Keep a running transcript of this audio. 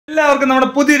എല്ലാവർക്കും നമ്മുടെ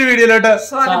പുതിയൊരു വീഡിയോയിലോട്ട്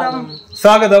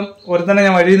സ്വാഗതം. ഒരുത്തന്നെ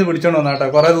ഞാൻ വഴിയിൽ നിന്ന് പിടിച്ചോണ്ട് വന്നാട്ടോ.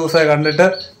 കുറെ ദിവസമായി കണ്ടിട്ട്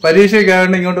പരീക്ഷയൊക്കെ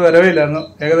ആയതുകൊണ്ട് ഇങ്ങോട്ട് വരവില്ലായിരുന്നു.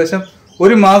 ഏകദേശം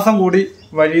ഒരു മാസം കൂടി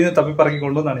വഴിയിൽ നിന്ന് തപ്പിപ്പറക്കി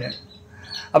കൊണ്ടുവന്നാണ് ഞാൻ.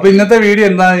 അപ്പൊ ഇന്നത്തെ വീഡിയോ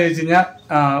എന്താണെന്ന് ചോദിച്ചു കഴിഞ്ഞാൽ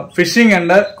ഫിഷിംഗ്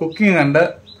ഉണ്ട്, കുക്കിംഗ് ഉണ്ട്,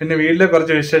 പിന്നെ വീട്ടിലെ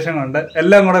കുറച്ച് വിശേഷങ്ങളുണ്ട്.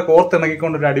 എല്ലാം കൂടെ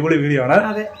കോർത്തിണക്കിക്കൊണ്ടൊരു അടിപൊളി വീഡിയോ ആണ്.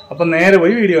 അപ്പൊ നേരെ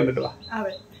പോയി വീഡിയോ കണ്ടിട്ട് വാ.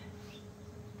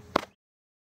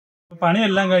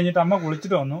 പണിയെല്ലാം കഴിഞ്ഞിട്ട് അമ്മ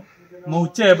കുളിച്ചിട്ട് വന്നു.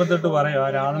 ഉച്ചയായപ്പോഴത്തോട്ട് പറയാ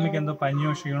രാധമ്മയ്ക്ക് എന്തോ പനിയോ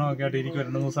ക്ഷീണോ ഒക്കെ ആയിട്ട് ഇരിക്കും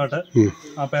 2 ദിവസമായിട്ട്.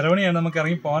 ആ പെരവണിയാണ്, നമുക്ക്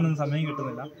ഇറങ്ങി പോകാനൊന്നും സമയം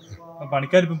കിട്ടുന്നില്ല. അപ്പൊ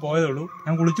പണിക്കാരിപ്പം പോയതേ ഉള്ളൂ.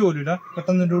 ഞാൻ കുളിച്ചു പോലില്ല,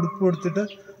 പെട്ടെന്ന് എന്റെ ഉടുപ്പ് കൊടുത്തിട്ട്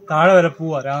താഴെ വരെ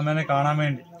പോവാ രാധമ്മേനെ കാണാൻ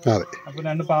വേണ്ടി. അപ്പൊ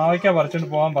 2 പാവയ്ക്ക പറിച്ചോണ്ട്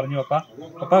പോവാൻ പറഞ്ഞു.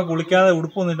 പപ്പ കുളിക്കാതെ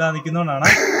ഉടുപ്പൊന്നും ഇല്ലാതെ നിൽക്കുന്നോണ്ടാണ്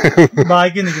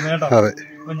ബാക്കി നിൽക്കുന്നത് കേട്ടോ.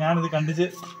 അപ്പൊ ഞാനിത് കണ്ടിച്ച്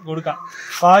കൊടുക്കാം.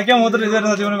 പാവയ്ക്ക മൂത്രം ഇതുവരെ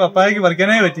സത്യം പറഞ്ഞാൽ പപ്പായക്ക്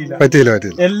പറിക്കാനേ പറ്റിയില്ല.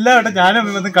 എല്ലാവരും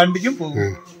ഞാനും കണ്ടിക്കും പോകും.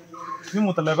 ഇത്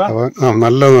മൂത്തല്ലേ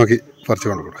നല്ല നോക്കി പറിച്ചു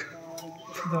കൊണ്ടുപോകും.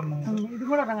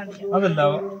 അതല്ല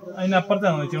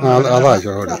അതിനപ്പുറത്താണ്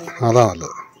അതാ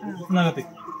നല്ലത്.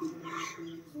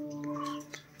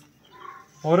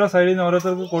 ഓരോ സൈഡിൽ നിന്ന്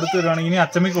ഓരോരുത്തർക്ക് കൊടുത്തു തരുവാണെങ്കിൽ ഇനി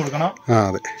അച്ചമ്മയ്ക്ക് കൊടുക്കണം.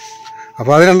 അതെ. അപ്പൊ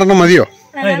അത് 2 മതിയോ?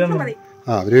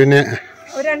 അവര് പിന്നെ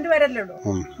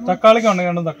തക്കാളിക്ക്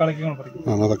ഉണ്ടെങ്കിൽ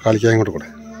തക്കാളിക്കായും കൂടെ കൂടെ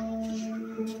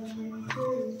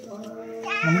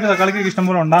നമുക്ക് തക്കാളിക്ക് ഇഷ്ടം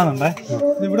പോലെ ഉണ്ടാകുന്നുണ്ടേ.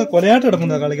 ഇവിടെ കൊലയാട്ട്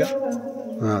കിടക്കുന്നു തക്കാളിക്ക.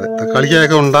 അതെ,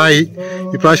 തക്കാളിക്കൊക്കെ ഉണ്ടായി.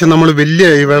 ഇപ്രാവശ്യം നമ്മൾ വലിയ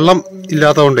ഈ വെള്ളം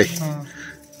ഇല്ലാത്തതുകൊണ്ടേ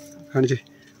കാണിച്ചേ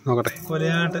നോക്കട്ടെ.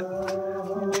 കൊലയാട്ട്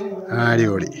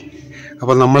അടിപൊളി.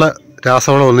 അപ്പൊ നമ്മള്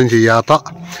രാസവളം ഒന്നും ചെയ്യാത്ത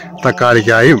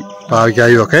തക്കാളിക്കായും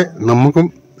പാവയ്ക്കായും ഒക്കെ നമുക്കും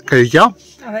കഴിക്കാം,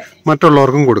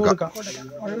 മറ്റുള്ളവർക്കും കൊടുക്കാം.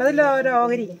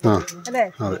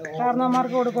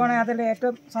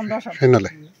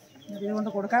 എന്നല്ലേ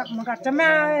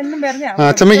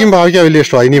അച്ചമ്മയ്ക്കും പാവയ്ക്ക വലിയ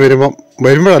ഇഷ്ടമാണ്. ഇനി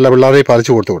വരുമ്പോഴല്ല പിള്ളേരെ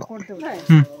പറിച്ചു കൊടുത്തു വിടാം.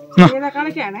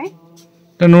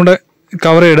 എന്നൂടെ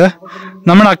കവർ ചെയ്ത്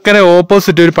നമ്മുടെ അക്കരെ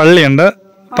ഓപ്പോസിറ്റ് ഒരു പള്ളിയുണ്ട്,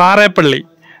 പാറേപ്പള്ളി.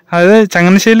 അതായത്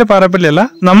ചങ്ങനാശ്ശേരിയിലെ പാറേപ്പള്ളി അല്ല,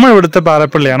 നമ്മൾ ഇവിടുത്തെ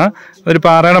പാറേപ്പള്ളിയാണ്. ഒരു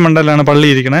പാറയുടെ മണ്ടലാണ് പള്ളി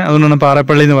ഇരിക്കണേ, അതുകൊണ്ടാണ്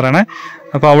പാറേപ്പള്ളി എന്ന് പറയണേ.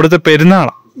 അപ്പൊ അവിടുത്തെ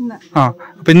പെരുന്നാളാണ്.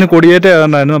 അപ്പൊ ഇന്ന് കൊടിയേറ്റ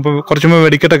ഉണ്ടായിരുന്നു. അപ്പൊ കുറച്ചു മുമ്പ്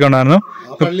വെടിക്കെട്ടൊക്കെ ഉണ്ടായിരുന്നു.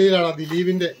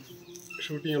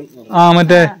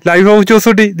 മറ്റേ ലൈഫ് ഹൗസ്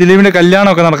ജോസൂട്ടി ദിലീപിന്റെ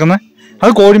കല്യാണമൊക്കെ നടക്കുന്നത്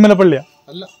അത് കോഴിമല പള്ളിയാ.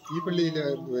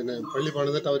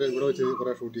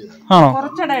 ആണോ?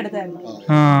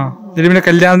 ദിലീപിന്റെ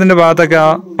കല്യാണത്തിന്റെ ഭാഗത്തൊക്കെ ആ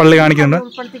പള്ളി കാണിക്കുന്നുണ്ട്.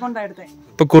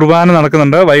 ഇപ്പൊ കുർബാന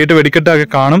നടക്കുന്നുണ്ട്, വൈകിട്ട് വെടിക്കെട്ടൊക്കെ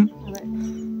കാണും.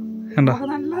 കണ്ടോ?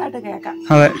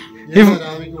 അതെ.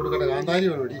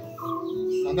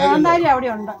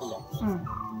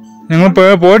 ഞങ്ങൾ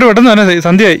പോയിട്ട് പെട്ടെന്ന് തന്നെ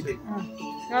സന്ധ്യയായി.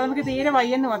 നമുക്ക് തീരെ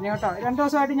വയ്യെന്ന് പറഞ്ഞു കേട്ടോ. 2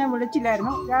 ദിവസമായിട്ട് ഞാൻ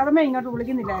വിളിച്ചില്ലായിരുന്നു. രാധമ്മ ഇങ്ങോട്ട്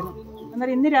വിളിക്കുന്നില്ലായിരുന്നു.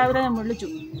 അന്നേരം ഇന്ന് രാവിലെ ഞാൻ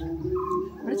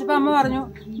വിളിച്ചപ്പോൾ അമ്മ പറഞ്ഞു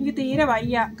എനിക്ക് തീരെ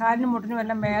വയ്യ, കാലിനും മുട്ടിനും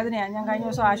എല്ലാം വേദനയാണ്, ഞാൻ കഴിഞ്ഞ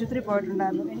ദിവസം ആശുപത്രിയിൽ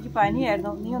പോയിട്ടുണ്ടായിരുന്നു, എനിക്ക്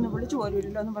പനിയായിരുന്നു, നീ ഒന്ന് വിളിച്ചു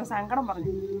പോരുമില്ലല്ലോ എന്ന് പറഞ്ഞ സങ്കടം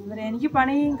പറഞ്ഞു. അന്നേരം എനിക്ക്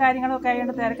പണിയും കാര്യങ്ങളും ഒക്കെ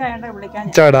ആയതുകൊണ്ട് തിരക്കായതുകൊണ്ട് വിളിക്കാൻ.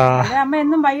 അമ്മ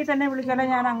എന്നും വൈകിട്ട് തന്നെ വിളിക്കാതെ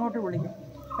ഞാൻ അങ്ങോട്ട് വിളിക്കും.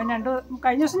 പിന്നെ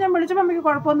കഴിഞ്ഞ ദിവസം ഞാൻ വിളിച്ചപ്പോൾ അമ്മയ്ക്ക്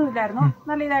കുഴപ്പമൊന്നുമില്ലായിരുന്നു,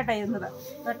 നല്ല ഇതായിട്ടാണ് ഇരുന്നത്.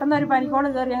 പെട്ടെന്ന് ഒരു പനിക്കോള്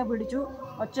കയറി അങ്ങ് പിടിച്ചു,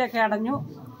 ഒച്ചയൊക്കെ അടഞ്ഞു.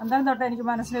 അന്നേരം തൊട്ട് എനിക്ക്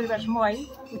മനസ്സിലൊരു വിഷമമായി.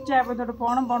 ഉച്ചയായപ്പോൾ തൊട്ട്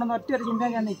പോണം ഒറ്റ ഒരു ചിന്ത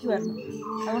ഞാൻ നിൽക്കുമായിരുന്നു.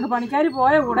 അതുകൊണ്ട് പണിക്കാർ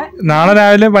പോയ കൂടെ നാളെ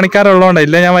രാവിലെ പണിക്കാരുള്ളതുകൊണ്ട്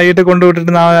ഇല്ല, ഞാൻ വൈകിട്ട്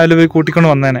കൊണ്ടുവിട്ടിട്ട് നാളെ രാവിലെ പോയി കൂട്ടിക്കൊണ്ട്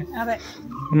വന്നേനെ. അതെ,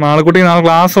 നാളെക്കുട്ടിക്ക് നാളെ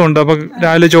ക്ലാസ്സും ഉണ്ട്, അപ്പൊ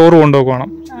രാവിലെ ചോറ് കൊണ്ടുപോകണം.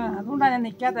 അതുകൊണ്ടാണ് ഞാൻ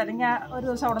നിൽക്കാത്ത, അല്ലെങ്കിൽ ഒരു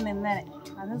ദിവസം അവിടെ നിന്നേനെ.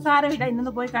 അത് സാരമില്ല,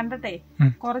 ഇന്നൊന്ന് പോയി കണ്ടിട്ടേ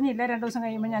കുറഞ്ഞില്ല, 2 ദിവസം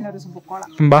കഴിയുമ്പോൾ ഞാൻ ഒരു ദിവസം പൊക്കോളാം.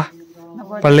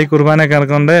 പള്ളി കുർബാനയൊക്കെ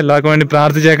നടക്കുന്നുണ്ട്, എല്ലാവർക്കും വേണ്ടി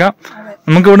പ്രാർത്ഥിച്ചേക്കാം.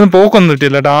 നമുക്ക് ഇവിടുന്ന് പോക്കൊന്നും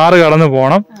കിട്ടില്ല കേട്ടോ, 6 കടന്ന്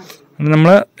പോകണം.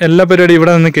 നമ്മള് എല്ലാ പരിപാടിയും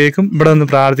ഇവിടെ നിന്ന് കേൾക്കും, ഇവിടെ നിന്ന്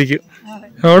പ്രാർത്ഥിക്കും.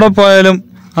 എവിടെ പോയാലും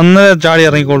അന്ന് ചാടി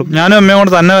ഇറങ്ങിക്കോളും. ഞാനും അമ്മയും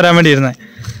കൂടെ തന്നെ വരാൻ വേണ്ടി ഇരുന്നേ.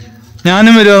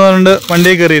 ഞാനും വരുന്നതുകൊണ്ട്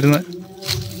വണ്ടിയിൽ കയറിയിരുന്ന്.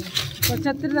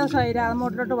 കൊച്ചൊത്തിരി ദിവസമായി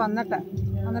രാമോട്ടിലോട്ട് വന്നിട്ട്.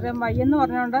 അന്നേരം വയ്യെന്ന്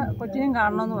പറഞ്ഞുകൊണ്ട് കൊച്ചിനെയും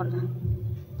കാണണമെന്ന് പറഞ്ഞു.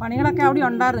 പണികളൊക്കെ അവിടെ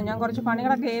ഉണ്ടായിരുന്നു, ഞാൻ കുറച്ച്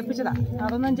പണികളൊക്കെ ഏൽപ്പിച്ചതാ.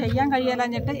 അതൊന്നും ചെയ്യാൻ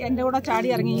കഴിയാഞ്ഞിട്ട് എൻ്റെ കൂടെ ചാടി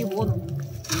ഇറങ്ങി പോന്നു.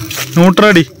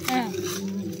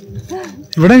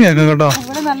 ഇവിടെ കേൾക്കാം കേട്ടോ.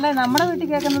 ഇവിടെ നല്ല, നമ്മുടെ വീട്ടിൽ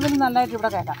കേൾക്കുന്നതിന് നല്ലതായിട്ട്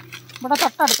ഇവിടെ കേൾക്കാം. ഇവിടെ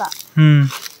തൊട്ടടുത്താ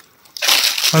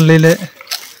പള്ളിയിലെ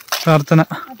പ്രാർത്ഥന.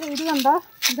 മറ്റേ ഇത് കണ്ടോ,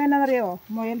 ഇതെന്നറിയോ,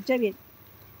 മുയൽച്ചെവിയൻ.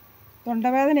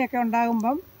 തൊണ്ടവേദനയൊക്കെ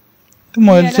ഉണ്ടാകുമ്പം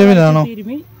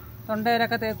തിരുമി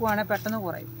തൊണ്ടയിലൊക്കെ തേക്കുവാണെങ്കിൽ പെട്ടെന്ന്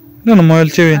കുറയും.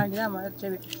 മുയൽച്ചെവിയൻ.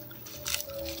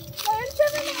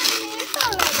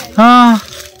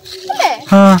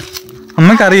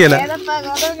 അമ്മക്കറിയല.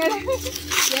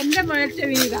 എന്റെ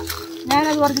മുയൽച്ചെവി ഇതാ,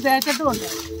 ഞാനത് കുറച്ച് തേച്ചിട്ടുമുണ്ട്.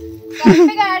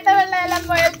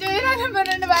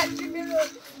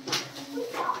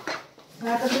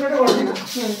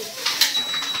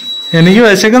 എനിക്ക്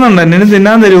വിശക്കുന്നുണ്ട്, എന്നെ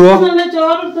തിന്നാൻ തരുവോ?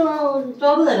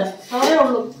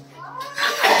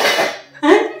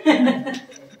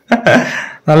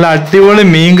 നല്ല അടിപൊളി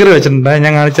മീൻകറി വെച്ചിട്ടുണ്ട്,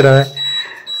 ഞാൻ കാണിച്ചിരാവേ.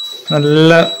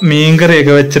 നല്ല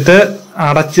മീൻകറിയൊക്കെ വെച്ചിട്ട്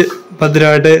അടച്ച്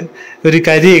ഭദ്രമായിട്ട് ഒരു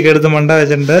കരിയൊക്കെ എടുത്ത് മണ്ട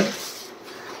വെച്ചിട്ടുണ്ട്.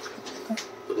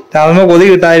 രാവിലെ കൊതി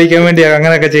കിട്ടാതിരിക്കാൻ വേണ്ടിയാണ്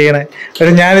അങ്ങനെയൊക്കെ ചെയ്യണേ.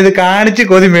 പക്ഷെ ഞാനിത് കാണിച്ച്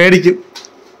കൊതി മേടിക്കും.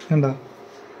 കണ്ടോ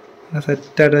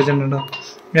സെറ്റായിട്ട് വെച്ചിട്ടുണ്ടോ.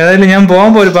 ഏതായാലും ഞാൻ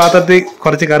പോകുമ്പോൾ ഒരു പാത്രത്തിൽ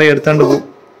കുറച്ച് കറി എടുത്തോണ്ട് പോകും.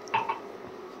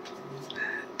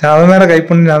 രാമമ്മയുടെ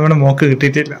കൈപ്പുണ്യം രാമയുടെ മോക്ക്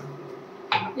കിട്ടിയിട്ടില്ല.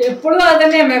 എപ്പോഴും അത്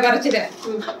തന്നെയമ്മേ പറച്ചില്.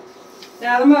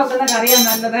 രാധമ്മ വെക്കുന്ന കറിയാണ്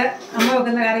നല്ലത്, അമ്മ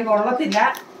വെക്കുന്ന കറി കൊള്ളത്തില്ല.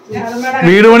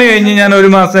 വീട് പണി കഴിഞ്ഞ് ഞാൻ ഒരു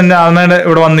മാസം എന്റെ ആമയുടെ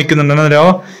ഇവിടെ വന്ന് നിൽക്കുന്നുണ്ട്. എന്നോ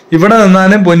ഇവിടെ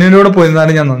നിന്നാലും പൊന്നിന്റെ കൂടെ പോയി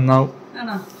നിന്നാലും ഞാൻ നന്നാവും.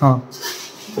 ആ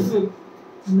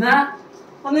എന്നാ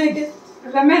ഒന്ന്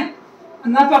അല്ലമ്മേ,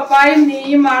 എന്നാ പപ്പായും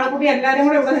നീയും ആളെക്കൂടി എല്ലാരും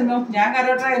കൂടെ ഇവിടെ നിന്നോ. ഞാൻ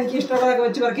കരോട്ട എനിക്ക് ഇഷ്ടമുള്ളതൊക്കെ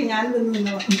വെച്ച് പറക്കി ഞാൻ നിന്ന്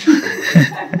നിന്നോ.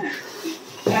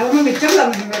 രാധമ്മ മിച്ചം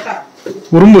തന്നിട്ടുണ്ട് കേട്ടോ.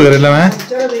 ഉറുമ്പ് കയറില്ല മേ.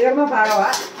 മിച്ചോട് തീർന്ന ഭാഗമാ,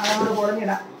 അതുകൊണ്ട്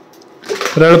പൊളിഞ്ഞിടാം.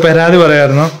 ഒരാള് പരാതി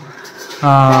പറയായിരുന്നു.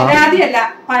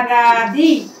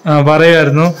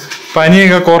 പറയായിരുന്നു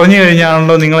പനിയൊക്കെ കുറഞ്ഞു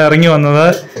കഴിഞ്ഞാണല്ലോ നിങ്ങൾ ഇറങ്ങി വന്നത്,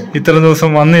 ഇത്ര ദിവസം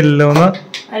വന്നില്ലല്ലോ എന്ന്.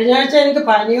 കഴിഞ്ഞ ആഴ്ച എനിക്ക്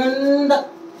പനിയുണ്ട്,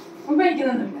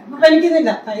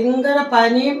 എനിക്കുന്നില്ല. ഭയങ്കര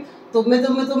പനിയും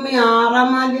തുമ്മി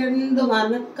ആറാമാലുണ്ട്,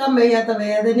 മനക്കാൻ വയ്യാത്ത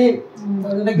വേദനയും.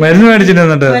 മരുന്ന് മേടിച്ചിട്ട്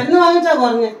മരുന്ന് വാങ്ങിച്ചാ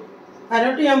കുറഞ്ഞ്.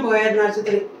 കരോട്ട് ഞാൻ പോയായിരുന്നു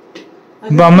ആശുപത്രി.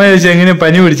 അപ്പൊ അമ്മ ചോദിച്ചു എങ്ങനെ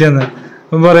പനി പിടിച്ചെന്ന്.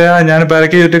 അപ്പൊ പറയാ ഞാൻ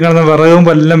പരക്കി ചുറ്റി കിടന്ന വിറകും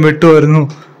എല്ലാം വെട്ടുമായിരുന്നു,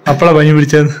 അപ്പളാ പനി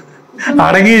പിടിച്ചെന്ന്.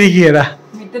 അടങ്ങിയിരിക്കുകയല്ല.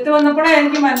 മുറ്റത്ത് വന്നപ്പോഴേ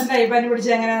എനിക്ക് മനസ്സിലായി പനി പിടിച്ച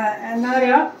എങ്ങനെ. എന്താ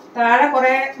പറയുക, താഴെ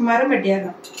കുറെ മരം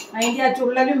വെട്ടിയായിരുന്നു. അതിന്റെ ആ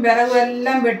ചുള്ളലും വിറകും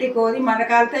എല്ലാം വെട്ടി കോതി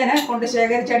മഴക്കാലത്തേനെ കൊണ്ട്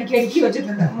ശേഖരിച്ച് അടുക്കി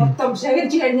വെച്ചിട്ടുണ്ട്. മൊത്തം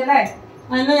ശേഖരിച്ചു കഴിഞ്ഞാലേ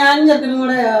അതിന് ഞാനും ചെറുക്കനും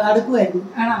കൂടെ അടുക്കുമായിരുന്നു.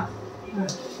 ആണോ?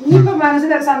 ഇനിയിപ്പോ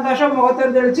മനസ്സിലൊരു സന്തോഷം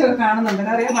മുഖത്തൊരു തെളിച്ചൊക്കെ കാണുന്നുണ്ട്.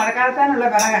 എന്താ പറയാ, മഴക്കാലത്താനുള്ള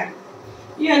വിറകായി.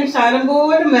 ഈ എനിക്ക് ശകലം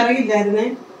പോലും വിറകില്ലായിരുന്നേ.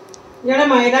 ഇവിടെ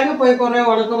മൈലാങ്ക് പോയി കുറെ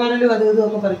ഉണക്കമണലും അത്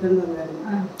ഇതൊക്കെ പറിക്കുന്നുണ്ടായിരുന്നു.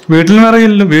 വീട്ടിൽ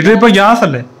വിറകില്ല, വീട്ടിലിപ്പോ ഗ്യാസ്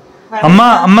അല്ലേ.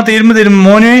 അമ്മ തീരുമ്പോ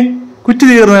മോനെ കുറ്റി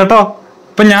തീർന്നു കേട്ടോ.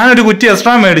 ഇപ്പൊ ഞാനൊരു കുറ്റി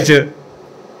എക്സ്ട്രാ മേടിച്ച്,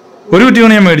 ഒരു കുറ്റി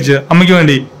ഞാൻ മേടിച്ച് അമ്മയ്ക്ക്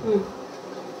വേണ്ടി.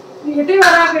 വീട്ടിൽ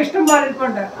വരാൻ ഇഷ്ടം പോലെ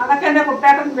ഇരിപ്പുണ്ട്. അതൊക്കെ എന്റെ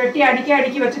കുട്ടാട്ടം വെട്ടി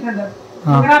അടുക്കി വെച്ചിട്ടുണ്ട്.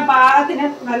 നിങ്ങളുടെ പാകത്തിന്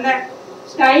നല്ല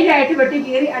സ്റ്റൈലായിട്ട് വെട്ടി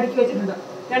കീറി അടുക്കി വെച്ചിട്ടുണ്ട്.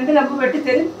 2 കമ്പ്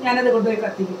വെട്ടിത്തരും, ഞാനത് കൊണ്ടുപോയി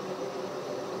കത്തിക്കും.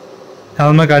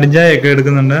 അതൊന്ന് കടിഞ്ചായൊക്കെ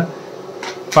എടുക്കുന്നുണ്ട്.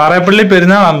 പാറയപ്പള്ളി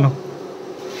പെരുന്നാളാണല്ലോ.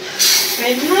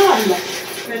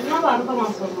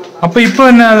 അപ്പൊ ഇപ്പൊ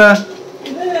എന്നാ അതാ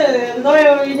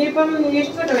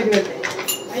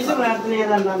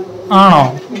ആണോ?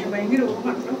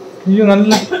 അയ്യോ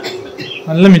നല്ല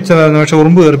നല്ല മിച്ചറായിരുന്നു, പക്ഷെ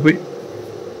ഉറുമ്പ് കയറിപ്പോയി.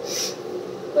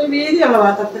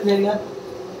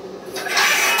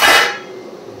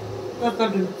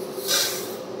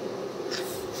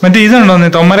 മറ്റേ ഇതുണ്ടോ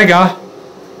തൊമ്മരക്കാ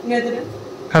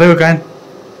കറി വെക്കാൻ?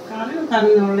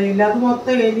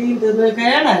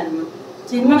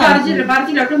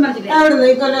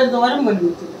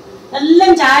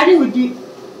 എല്ലാം ചാടി ഊറ്റി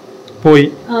പോയി.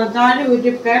 ചാടി ഊറ്റി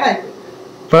കേടായി.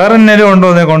 വേറെ എന്നേലും ഉണ്ടോ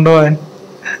കൊണ്ടുപോകാൻ?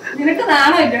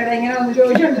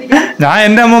 ഞാൻ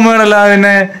എന്റെ അമ്മൂമ്മയോടല്ല,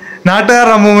 പിന്നെ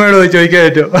നാട്ടുകാരുടെ അമ്മൂമ്മയോട് ചോദിക്കാൻ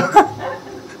പറ്റുമോ?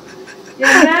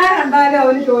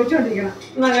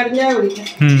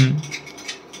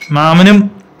 മാമനും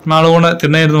നാളും കൂടെ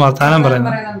തിണ്ണയിരുന്ന് വർത്താനം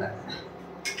പറയുന്നു.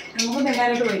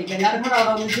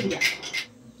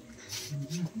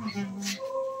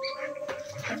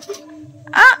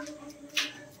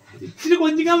 ഇച്ചിരി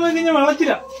കൊഞ്ചിക്കാൻ പോയി കഴിഞ്ഞാൽ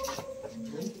വെള്ളത്തില.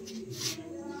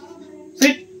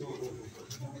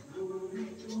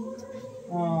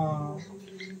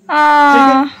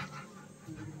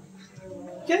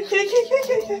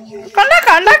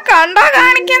 കണ്ടോ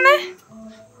കാണിക്കുന്നേ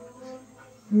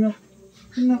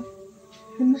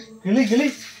കിളി കിളി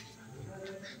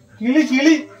കിളി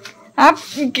കിളി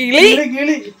കിളി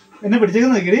കിളി എന്നെ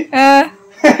പിടിച്ചേക്കുന്നത് കിളി.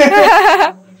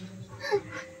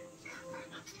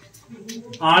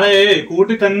 ആളെ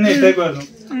കൂട്ടി തന്നെ ഇട്ടേക്കുമായിരുന്നു.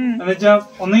 എന്നുവെച്ചാ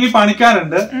ഒന്നെങ്കിൽ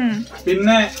പണിക്കാരുണ്ട്,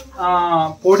 പിന്നെ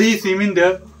പൊടി സിമെന്റ്.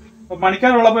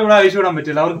 പണിക്കാരുള്ളപ്പോ ഇവിടെ അഴിച്ചു വിടാൻ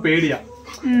പറ്റില്ല, അവർക്ക് പേടിയാ.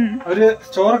 അവര്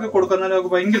ചോറൊക്കെ കൊടുക്കുന്നതിന്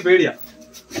അവർക്ക് ഭയങ്കര പേടിയാ.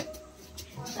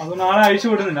 അതുകൊണ്ട് ആളെ അഴിച്ചു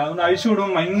വിടുന്നില്ല. അതുകൊണ്ട് അഴിച്ചു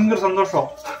വിടുമ്പോൾ ഭയങ്കര സന്തോഷമോ.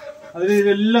 അതിൽ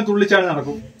ഇതെല്ലാം തുള്ളിച്ചാടി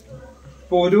നടക്കും.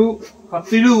 ഇപ്പൊ ഒരു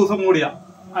 10-20 ദിവസം കൂടിയാ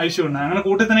അഴിച്ചു വിടുന്നത്. അങ്ങനെ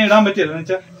കൂട്ടി തന്നെ ഇടാൻ പറ്റില്ല. എന്ന്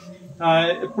വെച്ചാൽ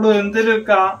എപ്പോഴും എന്തെങ്കിലും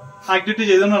ആക്ടിവിറ്റി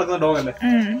ചെയ്തുകൊണ്ട് നടക്കുന്ന ഡോഗല്ലേ.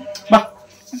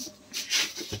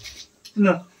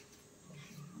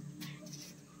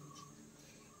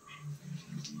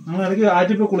 നമ്മൾ ഇടയ്ക്ക്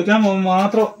ആറ്റിപ്പോ കുളിക്കാൻ പോകുമ്പോൾ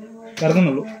മാത്രം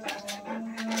ഇറങ്ങുന്നുള്ളൂ.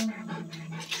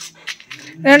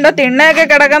 തിണ്ണയൊക്കെ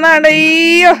കിടക്കുന്നുണ്ട്.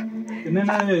 അയ്യോ,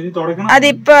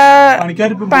 അതിപ്പോ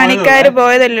പണിക്കാര്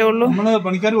പോയതല്ലേ ഉള്ളൂ. നമ്മള്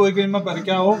പണിക്കാർ പോയി കഴിയുമ്പോ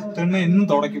പരിക്കാവോ തിണ്ണ എന്നും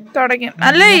തുടയ്ക്കും.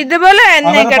 അല്ല ഇതുപോലെ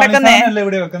തന്നെ കിടക്കുന്നേ.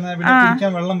 ഇവിടെ വെക്കുന്നത് പിന്നെ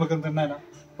കുടിക്കാൻ വെള്ളം വെക്കുന്ന തിണ്ണല്ല.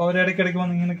 അപ്പൊ അവര് ഇടയ്ക്കിടയ്ക്ക്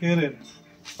വന്ന് ഇങ്ങനെ കേറി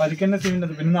പരിക്കന്റെ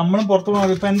സിമെന്റ്. പിന്നെ നമ്മളും പുറത്തു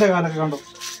പോകും. ഇപ്പൊ എന്റെ കാലൊക്കെ കണ്ടോ?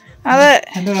 അതെ,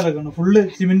 എന്റെ കാലൊക്കെ കണ്ടോ? ഫുള്ള്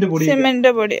സിമെന്റ് പൊടി.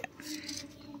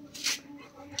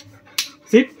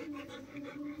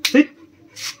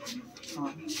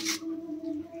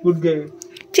 Good girl.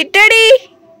 ചിറ്റടി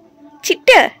ചിറ്റ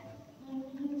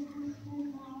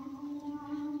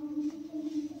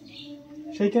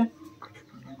ഷേക്കാൻ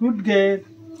ഗുഡ് ഗേൾ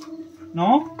നോ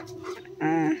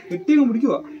കെട്ടി അങ്ങ്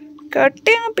പിടിക്കുക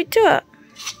കട്ടി അങ്ങ് പിച്ചുവാ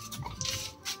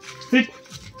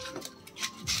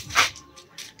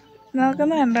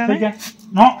നോക്കുന്ന കണ്ടാണ്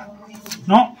നോ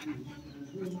നോ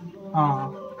ആ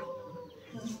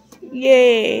ഏ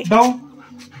ഡൗൺ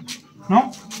നോ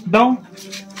ഡൗൺ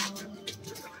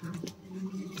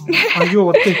അയ്യോ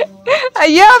പത്തേ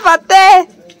അയ്യോ പത്തേ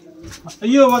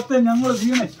അയ്യോ പത്തേ ഞങ്ങള്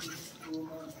വീണേ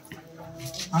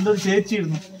അതൊരു ചേച്ചി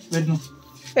ഇടുന്നു വരുന്നു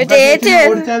ചേച്ചി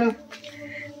ഓടിച്ചാലോ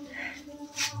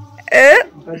ഏ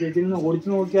ചേച്ചി ഓടിച്ചു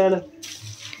നോക്കിയാലോ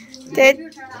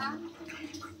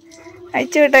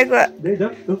അയച്ചു വിട്ടേക്കുവാ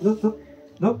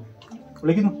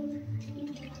വിളിക്കുന്നു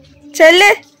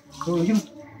ചെല്ല് വിളിക്കുന്നു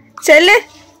ചെല്ല്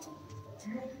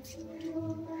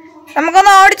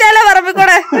നമുക്കൊന്ന് ഓടിച്ചാലോ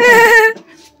പറമ്പിക്കൂടെ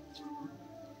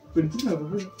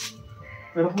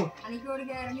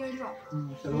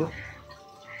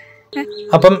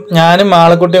അപ്പം ഞാനും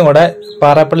മാളക്കുട്ടിയും കൂടെ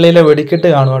പാറപ്പള്ളിയിലെ വെടിക്കെട്ട്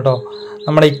കാണും കേട്ടോ.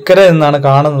 നമ്മുടെ ഇക്കരെ നിന്നാണ്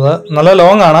കാണുന്നത്. നല്ല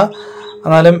ലോങ് ആണ്.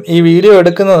 എന്നാലും ഈ വീഡിയോ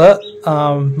എടുക്കുന്നത്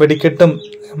വെടിക്കെട്ടും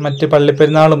മറ്റ്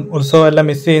പള്ളിപ്പെരുന്നാളും ഉത്സവം എല്ലാം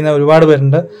മിസ് ചെയ്യുന്ന ഒരുപാട്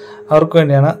പേരുണ്ട്. അവർക്ക്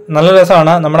വേണ്ടിയാണ്. നല്ല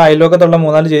രസമാണ്. നമ്മുടെ അയൽവക്കത്തുള്ള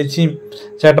 4-4 ചേച്ചിയും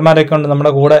ചേട്ടന്മാരൊക്കെ ഉണ്ട്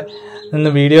നമ്മുടെ കൂടെ നിന്ന്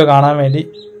വീഡിയോ കാണാൻ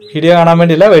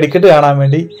വേണ്ടിയില്ല, വെടിക്കെട്ട് കാണാൻ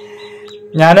വേണ്ടി.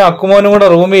 ഞാനും അക്കുമോനും കൂടെ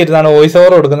റൂമിൽ ഇരുന്നാണ് വോയിസ്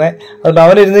ഓവർ കൊടുക്കുന്നത്. അതുകൊണ്ട്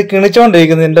അവനിരുന്ന്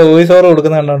കിണിച്ചോണ്ടിരിക്കുന്നത് എൻ്റെ വോയിസ് ഓവർ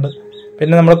കൊടുക്കുന്ന കണ്ടുകൊണ്ട്.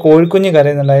 പിന്നെ നമ്മുടെ കോഴിക്കുഞ്ഞ്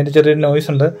കരയുന്നുണ്ട്, അതിൻ്റെ ചെറിയൊരു നോയ്സ്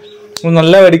ഉണ്ട്.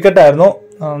 നല്ല വെടിക്കെട്ടായിരുന്നു.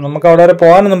 നമുക്ക് അവിടെ വരെ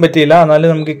പോകാനൊന്നും പറ്റിയില്ല, എന്നാലും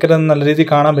നമുക്ക് ഇക്കരെ നല്ല രീതിയിൽ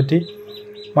കാണാൻ പറ്റി.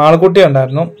 മാളക്കുട്ടി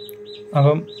ഉണ്ടായിരുന്നു.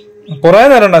 അപ്പം കുറേ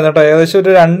നേരം ഉണ്ടായിരുന്നു കേട്ടോ. ഏകദേശം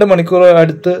ഒരു 2 മണിക്കൂർ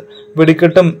അടുത്ത്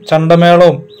വെടിക്കെട്ടും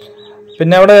ചണ്ടമേളവും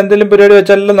പിന്നെ അവിടെ എന്തെങ്കിലും പരിപാടി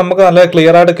വെച്ചാലെല്ലാം നമുക്ക് നല്ല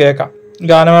ക്ലിയർ ആയിട്ട് കേൾക്കാം.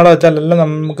 ഗാനമേള വെച്ചാലെല്ലാം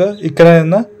നമുക്ക് ഇക്കരെ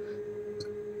നിന്ന്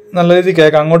നല്ല രീതിയിൽ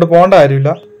കേൾക്കാം. അങ്ങോട്ട് പോകേണ്ട കാര്യമില്ല.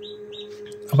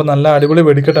 അപ്പം നല്ല അടിപൊളി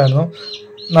വെടിക്കെട്ടായിരുന്നു.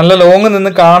 നല്ല ലോങ്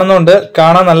നിന്ന് കാണുന്നതുകൊണ്ട്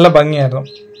കാണാൻ നല്ല ഭംഗിയായിരുന്നു.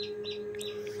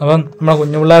 അപ്പം നമ്മുടെ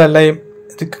കുഞ്ഞു പിള്ളേരെല്ലാം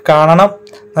ഇത് കാണണം.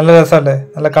 നല്ല രസമല്ലേ,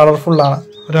 നല്ല കളർഫുള്ളാണ്.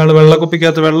 ഒരാൾ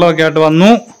വെള്ളക്കുപ്പിക്കകത്ത് വെള്ളമൊക്കെ ആയിട്ട്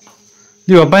വന്നു.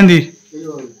 പപ്പ എന്തി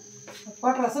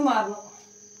ഡ്രസ് മാറുന്നു.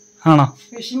 ആണോ?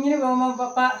 ഫിഷിങ്ങിന് പോകുമ്പോ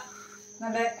പപ്പ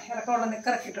നല്ല ഇറക്കമുള്ള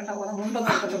നിക്കറൊക്കെ ഇട്ടുണ്ടാവും,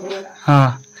 മുണ്ടൊന്നും ഇട്ടിട്ട് പോകില്ല. ആ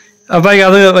അപ്പൊ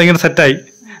അത് ഭയങ്കര സെറ്റായി.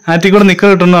 ആറ്റിൽ കൂടെ നിക്കർ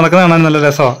ഇട്ടുകൊണ്ട് നടക്കുന്ന കാണാൻ നല്ല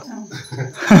രസമാണ്.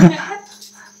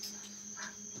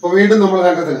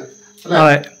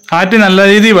 അതെ, ആറ്റി നല്ല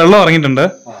രീതിയിൽ വെള്ളം ഇറങ്ങിയിട്ടുണ്ട്.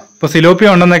 ഇപ്പൊ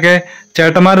സിലോപ്പിയ ഉണ്ടെന്നൊക്കെ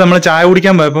ചേട്ടന്മാർ നമ്മൾ ചായ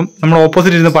കുടിക്കാൻ പോയപ്പം നമ്മൾ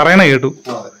ഓപ്പോസിറ്റ് ഇരുന്ന് പറയണ കേട്ടു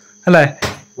അല്ലേ?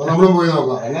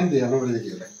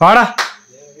 വാടാ.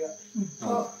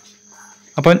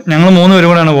 അപ്പൊ ഞങ്ങൾ 3 പേരും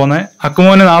കൂടെയാണ് പോകുന്നത്.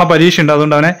 അക്കുമോന് നാളെ പരീക്ഷ ഉണ്ട്,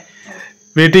 അതുകൊണ്ട് അവനെ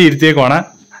വീട്ടിൽ ഇരുത്തിയേക്കുവാണ്.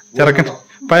 ചെറുക്കൻ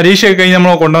പരീക്ഷയൊക്കെ കഴിഞ്ഞ്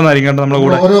നമ്മൾ കൊണ്ടുവന്നായിരിക്കും കേട്ടോ നമ്മുടെ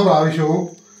കൂടെ. ഓരോ പ്രാവശ്യവും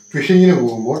ഫിഷിങ്ങിന്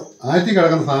പോകുമ്പോൾ ആറ്റി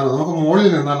കിടക്കുന്ന സാധനം നമുക്ക് മുകളിൽ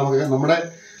നിന്നാൽ നമുക്ക് നമ്മുടെ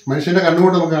മനുഷ്യന്റെ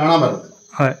കണ്ണുകൊണ്ട് നമുക്ക് കാണാൻ പറ്റത്തില്ല.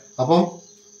 അതെ. അപ്പം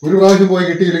ഒരു പ്രാവശ്യം പോയി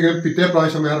കിട്ടിയില്ലെങ്കിൽ പിറ്റേ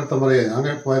പ്രാവശ്യം വേറെ ഇഷ്ടം പറയാ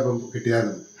അങ്ങനെ പോയപ്പോൾ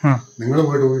കിട്ടിയായിരുന്നു. നിങ്ങൾ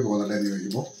പോയിട്ട് പോകുന്നല്ലേ എന്ന്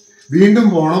ചോദിക്കുമ്പോൾ വീണ്ടും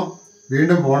പോകണം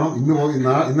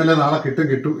ഇന്നലെ നാളെ കിട്ടും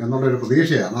എന്നുള്ളൊരു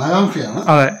പ്രതീക്ഷയാണ്, ആകാംക്ഷയാണ്.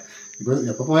 ഇപ്പൊ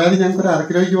എപ്പോ പോയാലും ഞങ്ങൾക്ക് ഒരു 1/2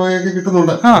 കിലോയ്ക്ക് പോയൊക്കെ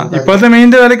കിട്ടുന്നുണ്ട്. ഇപ്പോഴത്തെ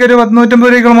മീനിന്റെ വിലക്ക് ഒരു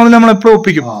 100-150 രൂപ മുതൽ നമ്മൾ എപ്പോഴും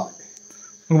ഒപ്പിക്കും.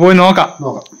 പോയി നോക്കാം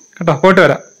കേട്ടോ. പോയിട്ട്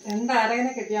വരാം. 2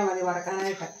 അരകിനെ കിട്ടിയാൽ മതി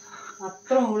വറക്കാനായിട്ട്.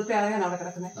 അത്ര മുഴുത്ത അരകനാണ് അവിടെ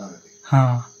കിടക്കുന്നത്.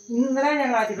 ഇന്നലെ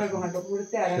ഞങ്ങൾ ആറ്റിപ്പോയി കണ്ടു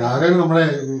മുഴുത്ത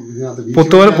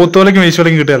പുത്തോലയ്ക്കും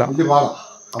വീശോലയ്ക്കും കിട്ടിയാലോ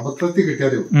അബദ്ധത്തിൽ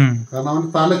കിട്ടിയാലേ. കാരണം അവന്റെ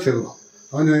തല ചെറുതാണ്,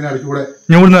 അവൻ ഇതിന്റെ അടുക്കൂടെ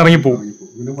ഞൂടിന്ന് ഇറങ്ങിപ്പോവും.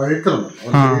 പിന്നെ വഴുക്കലുണ്ട്.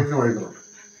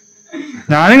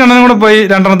 ഞാനും കണ്ണനും കൂടെ പോയി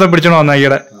 2 പിടിച്ചോണ്ട് വന്ന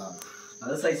ഈയിടെ.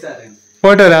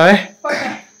 പോയിട്ട് വരാവേ.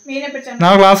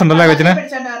 നാളെ ക്ലാസ് ഉണ്ടല്ലേ കൊച്ചിന്?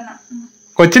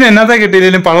 കൊച്ചിന് എന്നാത്ത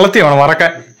കിട്ടിയില്ലെങ്കിലും പള്ളത്തി വേണം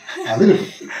വറക്കാൻ.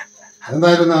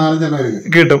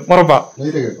 കിട്ടും ഉറപ്പാ.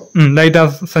 ലൈറ്റ് ആ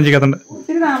സഞ്ചിക്കത്തുണ്ട്.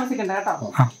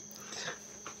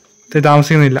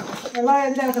 താമസിക്കുന്നില്ല.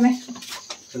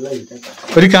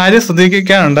 ഒരു കാര്യം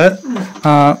ശ്രദ്ധിക്കാനുണ്ട്.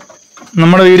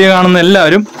 നമ്മുടെ വീഡിയോ കാണുന്ന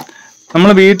എല്ലാവരും നമ്മൾ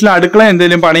വീട്ടിൽ അടുക്കള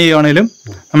എന്തെങ്കിലും പണി ചെയ്യുകയാണെങ്കിലും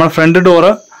നമ്മുടെ ഫ്രണ്ട്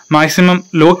ഡോറ് മാക്സിമം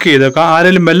ലോക്ക് ചെയ്തേക്കാം.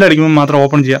 ആരെങ്കിലും ബെല്ലടിക്കുമ്പോൾ മാത്രം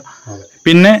ഓപ്പൺ ചെയ്യുക.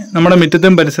 പിന്നെ നമ്മുടെ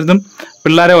മുറ്റത്തും പരിസരത്തും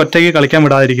പിള്ളേരെ ഒറ്റയ്ക്ക് കളിക്കാൻ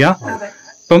വിടാതിരിക്കുക.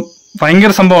 ഇപ്പം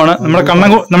ഭയങ്കര സംഭവമാണ്. നമ്മുടെ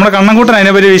കണ്ണൻകൂട്ടൻ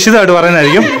അതിനെപ്പറ്റി വിശദമായിട്ട്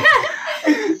പറയുന്നതായിരിക്കും.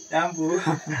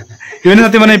 ഇവന്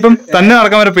സത്യം പറഞ്ഞാൽ ഇപ്പം തന്നെ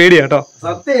നടക്കാൻ വരെ പേടിയാ കേട്ടോ.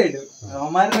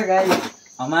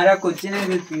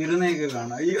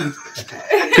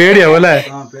 പേടിയാവും അല്ലേ?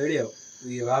 പേടിയാവും.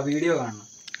 ആ വീഡിയോ കാണണം.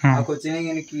 ആ കൊച്ചിനെ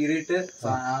ഇങ്ങനെ കീറിയിട്ട്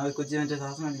കൊച്ചിനെ മറ്റേ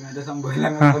ശ്വാസം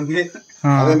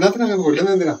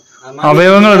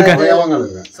അവയവങ്ങൾ എടുക്കാൻ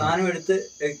സാധനം എടുത്ത്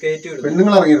കയറ്റി വിടും.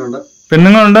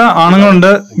 പെണ്ണുങ്ങളുണ്ട്,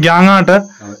 ആണുങ്ങളുണ്ട്, ഗ്യാങ്ങായിട്ട്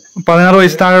 16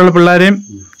 വയസ്സ് താഴെയുള്ള പിള്ളേരെയും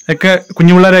ഒക്കെ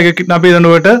കുഞ്ഞു പിള്ളേരെയൊക്കെ കിഡ്നാപ്പ് ചെയ്തുകൊണ്ട്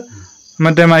പോയിട്ട്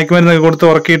മറ്റേ മയക്കുമരുന്നൊക്കെ കൊടുത്ത്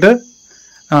ഉറക്കിയിട്ട്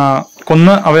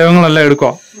കൊന്ന് അവയവങ്ങളെല്ലാം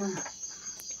എടുക്കുക.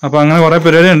 അപ്പൊ അങ്ങനെ കുറെ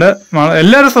പരിപാടിയുണ്ട്.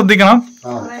 എല്ലാവരും ശ്രദ്ധിക്കണം.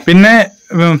 പിന്നെ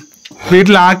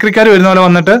വീട്ടിൽ ആക്രിക്കാർ വരുന്ന പോലെ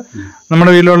വന്നിട്ട്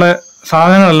നമ്മുടെ വീട്ടിലുള്ള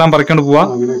സാധനങ്ങളെല്ലാം പറിക്കൊണ്ട് പോവാ.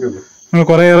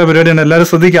 കുറേയേറെ പരിപാടിയുണ്ട്, എല്ലാവരും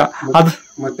ശ്രദ്ധിക്കുക. അത്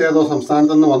മറ്റേതോ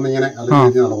സംസ്ഥാനത്ത് നിന്ന് വന്നിങ്ങനെ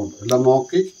എല്ലാം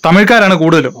നോക്കി. തമിഴ്ക്കാരാണ്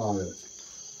കൂടുതലും.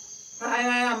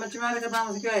 അമ്മച്ചിമാരൊക്കെ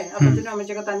താമസിക്കുവേ, അമ്മച്ചിനും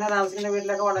അമ്മച്ചൊക്കെ തന്നെ താമസിക്കുന്ന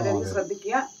വീട്ടിലൊക്കെ വളരെയധികം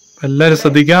ശ്രദ്ധിക്കുക. എല്ലാരും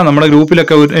ശ്രദ്ധിക്കുക. നമ്മുടെ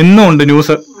ഗ്രൂപ്പിലൊക്കെ എന്നും ഉണ്ട്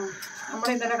ന്യൂസ്.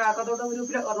 നമ്മുടെ ഇന്നലെ കാക്കത്തോട്ട്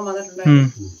ഗ്രൂപ്പിൽ ഒരെണ്ണം വന്നിട്ടുണ്ട്.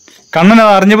 കണ്ണൻ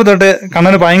അത് അറിഞ്ഞപ്പോ തൊട്ട്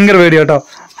കണ്ണന് ഭയങ്കര പേടി കേട്ടോ.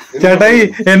 ചേട്ടായി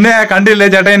എന്നെ കണ്ടില്ലേ,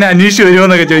 ചേട്ടായി എന്നെ അന്വേഷിച്ചു വരുമോ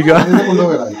എന്നൊക്കെ ചോദിക്കുക.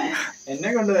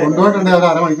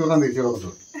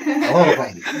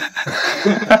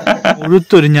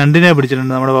 മുഴുത്തൊരു ഞണ്ടിനെ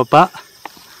പിടിച്ചിട്ടുണ്ട് നമ്മുടെ പപ്പ.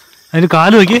 അതിന്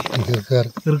കാല് നോക്കി,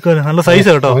 ഇറുക്കാല് നല്ല സൈസ്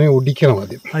കേട്ടോ. ഒടിക്കണം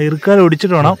ആദ്യം. ആ ഇറുക്കാല്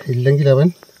ഒടിച്ചിട്ട് വേണം, ഇല്ലെങ്കിൽ അവൻ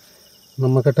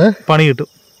നമുക്കിട്ട് പണി കിട്ടും.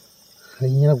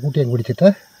 ഇങ്ങനെ കൂട്ടിയാൽ പിടിച്ചിട്ട്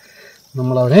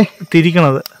നമ്മളവനെ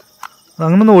തിരിക്കണത്.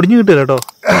 അങ്ങനൊന്നും ഒടിഞ്ഞു കിട്ടില്ല കേട്ടോ.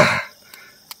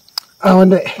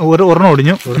 അവന്റെ ഒരെണ്ണം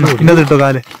ഒടിഞ്ഞു. പിന്നെ അത് കിട്ടോ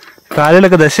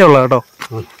കാലിലൊക്കെ ദശയുള്ള കേട്ടോ,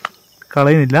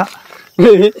 കളയുന്നില്ല.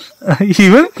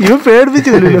 ഇവൻ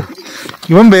പേടിപ്പിച്ചില്ലല്ലോ,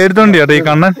 ഇവൻ പേടിത്തോണ്ടി കേട്ടോ ഈ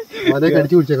കണ്ണൻ.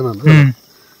 കടിച്ചു പിടിച്ചേക്കുന്നുണ്ട്.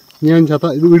 ഞാൻ ചത്ത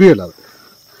ഇത് വിടുകയല്ല,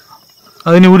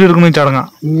 അതിന് ഊരി എടുക്കുന്ന ചടങ്ങാ.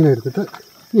 ഇങ്ങനെ എടുത്തിട്ട്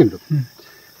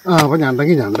അപ്പൊ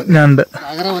ഞണ്ടെങ്കിൽ ഞണ്ട്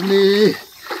അങ്ങനെ വന്നേ.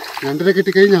 ഞണ്ടിനെ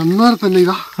കിട്ടിക്കഴിഞ്ഞ അന്നേരം തന്നെ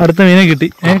ഇതാ അടുത്ത മീനെ കിട്ടി.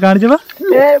 കാണിച്ചോ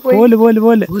പോലെ പോലെ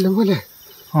പോലെ പോലെ.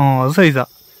 അത് സൈസാ.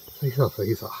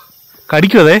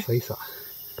 കടിക്കും അതെ,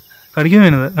 കടിക്കുന്ന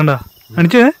മീനത് കണ്ടാ.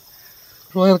 കാണിച്ചേ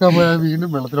വീണ്ടും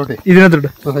വെള്ളത്തിലോട്ടെ ഇതിനകത്തോട്ട്.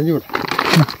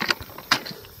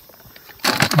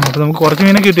 അപ്പൊ നമുക്ക് കുറച്ച്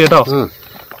മീനെ കിട്ടി കേട്ടോ.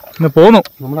 പോന്നു.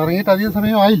 നമ്മൾ ഇറങ്ങിയിട്ട് അധികം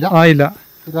സമയം ആയില്ല.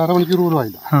 ഒരു അരമണിക്കൂർ പോലും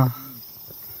ആയില്ല.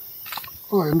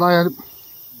 എന്തായാലും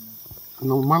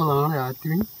നമ്മൾ നാളെ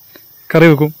ആറ്റുമീൻ കറി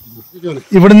വെക്കും.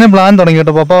 ഇവിടുന്ന് പ്ലാൻ തുടങ്ങി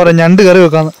കേട്ടോ. പപ്പ പറയാം ഞണ്ട് കറി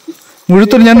വെക്കാന്ന്.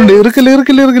 മുഴുത്തൊരു ഞണ്ടുണ്ട്. ഇറുക്കില്ല.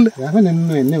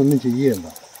 എന്നെ ഒന്നും ചെയ്യണ്ട.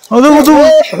 അത്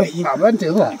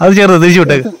ചെറുതാ, തിരിച്ചു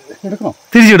വിട്ടേക്ക്.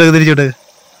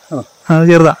 അത്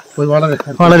ചെറുതാ,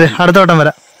 വളരെ. അടുത്ത വട്ടം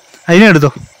വരാം. അതിനെ എടുത്തോ.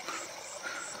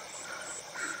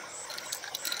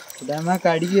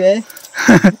 കടിക്കുവേ.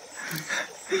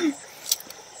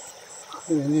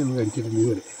 എന്നെയൊന്നും കഴിച്ചിട്ടില്ല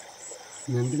ഇതുവരെ.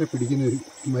 ഞണ്ടിനെ പിടിക്കുന്ന ഒരു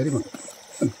മരുന്നുണ്ട്.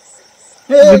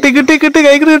 കിട്ടി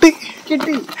കൈക്കിട്ട്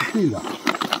കിട്ടിയില്ല.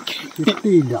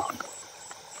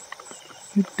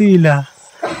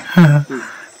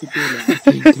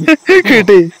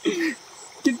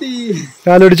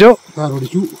 കാലൊടിച്ചു.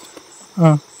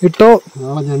 ഇട്ടോ.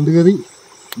 നാളെ ഞണ്ട് കറി,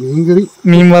 മീൻ കറി,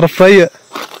 മീൻ വറ ഫ്രൈ.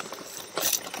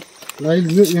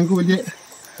 ഇന്ന് ഞങ്ങൾക്ക് വലിയ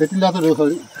തെറ്റില്ലാത്ത ദിവസം.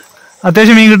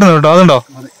 അത്യാവശ്യം മീൻ കിട്ടുന്നു കേട്ടോ. അതുണ്ടോ?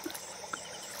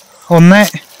 ഒന്നേ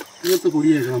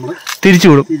നമ്മള് തിരിച്ചു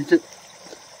വിടും.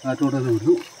 നാട്ടോട്ട് തന്നെ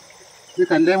വിടും. ഇത്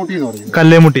കല്ലേമുട്ടി എന്ന് പറയും.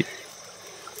 കല്ലേമുട്ടി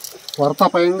വറുത്ത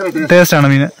ഭയങ്കര ടേസ്റ്റ് ആണ്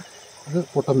മീന്. ഇത്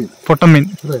പൊട്ടമീൻ. പൊട്ടമീൻ,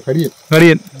 കടിയൻ,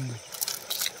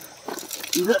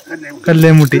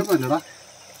 കല്ലേമുട്ടി.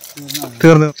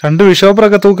 തീർന്നു. രണ്ട്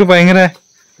ബിഷോപ്പറൊക്കെ തൂക്കി ഭയങ്കര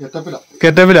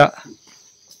കെറ്റപ്പില.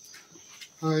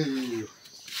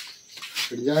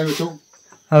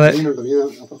 അതെ,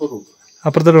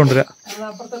 അപ്പുറത്തോട്ട് കൊണ്ടുവരാ.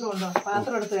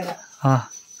 ആ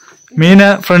മീന്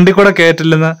ഫ്രണ്ടിൽ കൂടെ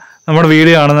കയറ്റില്ലെന്ന് നമ്മുടെ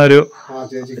വീഡിയോ കാണുന്ന ഒരു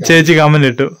ചേച്ചി കമന്റ്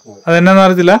ഇട്ടു. അതെന്നാന്ന്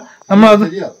അറിയത്തില്ല. നമ്മളത്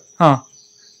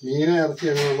മീനെ ഇറച്ചി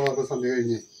സന്ധ്യ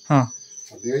കഴിഞ്ഞ്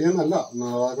സന്ധ്യ കഴിഞ്ഞല്ല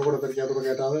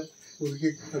കയറ്റാതെ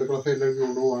അടുക്കള സൈഡിലേക്ക്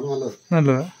കൊണ്ടുപോകാണ് നല്ലത്.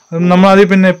 നമ്മളത്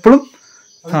പിന്നെ എപ്പോഴും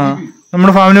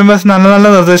നമ്മുടെ ഫാമിലി മെമ്പേഴ്സ് നല്ല നല്ല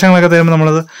നിർദ്ദേശങ്ങളൊക്കെ തരുമ്പോൾ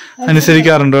നമ്മളത്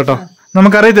അനുസരിക്കാറുണ്ട് കേട്ടോ.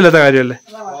 നമുക്കറിയത്തില്ലാത്ത കാര്യമല്ലേ.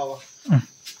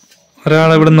 ഒരാൾ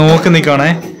ഇവിടെ നോക്കി നിൽക്കണേ.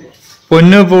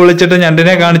 പൊന്നു ഇപ്പൊ വിളിച്ചിട്ട്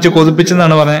ഞണ്ടിനെ കാണിച്ച്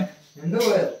കൊതിപ്പിച്ചെന്നാണ് പറഞ്ഞത്.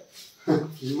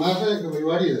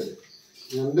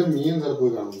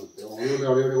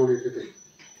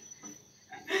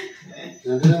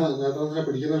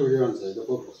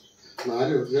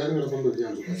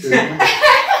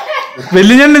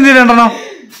 വലിയ ഞണ്ട് എന്തിനാണോ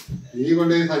നീ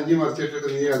കൊണ്ട് സഞ്ചി മറിച്ചിട്ടിട്ട്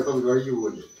നീ അടുത്ത പരിപാടിക്ക്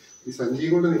പോകല്ലേ? ഈ സഞ്ചി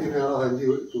കൊണ്ട് നിൽക്കുന്ന ആളെ സഞ്ചി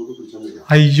തൂക്കി പിടിച്ചോണ്ടിരിക്കാം.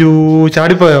 അയ്യോ,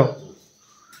 ചാടിപ്പോയോ?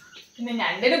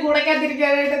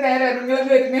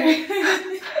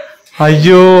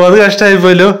 അയ്യോ, അത്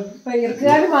കഷ്ടായിപ്പോയല്ലോ.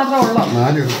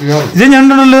 ഇത്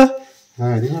ഞണ്ടുണ്ടല്ലോ.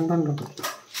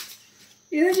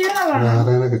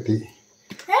 കിട്ടി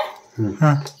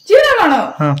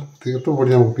തീർത്തും പൊടി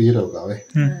നമുക്ക് പീര വെക്കാവേ.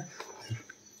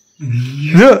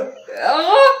 ഇത്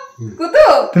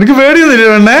എനിക്ക് പേടിയൊന്നുമില്ല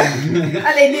വേണ്ടേ.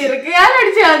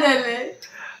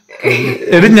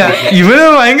 ഇവന്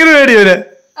ഭയങ്കര പേടി. ഇവര്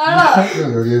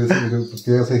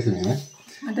പ്രത്യേക സൈസ് മീനെ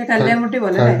കടിയൻ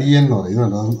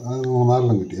പറയുന്നുണ്ട്. അത്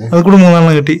 3-4 കിട്ടിയേ. അത് കൂടെ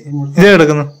 3 കിട്ടി. ഇതേ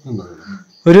കിടക്കുന്നു.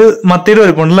 ഒരു മത്തിയുടെ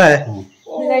വലുപ്പമുണ്ടല്ലേ.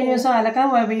 കഴിഞ്ഞ ദിവസം അലക്കാൻ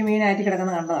പോയപ്പോ ഈ മീനായിട്ട്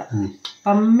കിടക്കുന്ന കണ്ടതാ.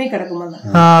 പമ്മി കിടക്കുമ്പോ.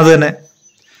 അത് തന്നെ.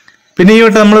 പിന്നെ ഈ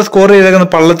വട്ടം നമ്മൾ സ്കോർ ചെയ്തേക്കുന്ന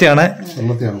പള്ളത്തിയാണ്.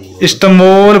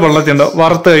 ഇഷ്ടംപോലെ പള്ളത്തിയുണ്ടോ,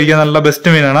 വറുത്ത് കഴിക്കാൻ നല്ല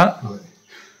ബെസ്റ്റ് മീനാണ്.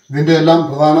 ഇതിന്റെ എല്ലാം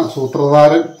പ്രധാന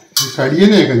സൂത്രധാരൻ ഈ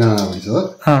കടിയനെയൊക്കെ ഞാനാണ് പിടിച്ചത്.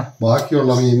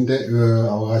 ബാക്കിയുള്ള മീനിന്റെ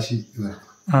അവകാശി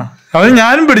അത്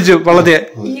ഞാനും പിടിച്ചു പള്ളത്തിയെ.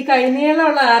 ഈ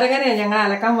കൈനീളമുള്ള ആരകനെയാ ഞങ്ങൾ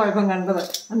അലക്കാൻ പോയപ്പോ കണ്ടത്.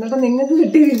 എന്നിട്ട് നിങ്ങൾക്ക്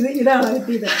കിട്ടിയത് ഇതാണ്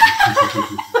കിട്ടിയത്.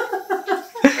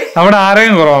 അവിടെ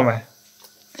ആരകം കുറവാമേ,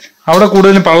 അവിടെ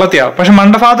കൂടുതലും പള്ളത്തിയാ. പക്ഷെ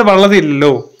മണ്ടഭാഗത്ത് പള്ളത്തി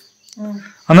ഇല്ലല്ലോ.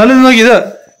 എന്നാലും നോക്കി ഇത്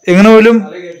എങ്ങനെ പോലും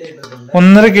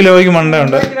 1.5 കിലോയ്ക്ക്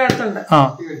മണ്ടയുണ്ട്.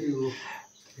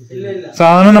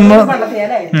 സാധനം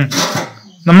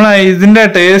നമ്മൾ ഇതിന്റെ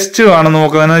ടേസ്റ്റ് ആണ്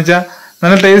നോക്കുന്നത്. എന്ന് വെച്ചാൽ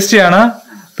നല്ല ടേസ്റ്റിയാണ്.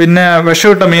 പിന്നെ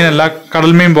വിഷമിട്ട മീനല്ല,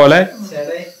 കടൽ മീൻ പോലെ.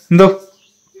 എന്തോ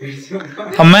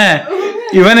അമ്മേ,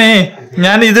 ഇവനെ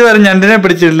ഞാൻ ഇതുവരെ ഞണ്ടിനെ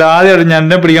പിടിച്ചിട്ടില്ല. ആദ്യം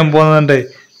ഞണ്ടിനെ പിടിക്കാൻ പോകുന്നുണ്ട്.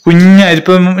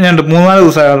 കുഞ്ഞായിരിക്കും ഞണ്ട് 3-4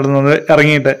 ദിവസമായി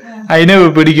ഇറങ്ങിയിട്ട്. അതിനെ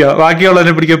പിടിക്കുക,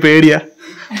 ബാക്കിയുള്ളതിനെ പിടിക്കാൻ പേടിയാ.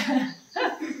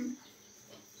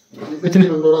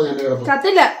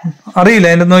 അറിയില്ല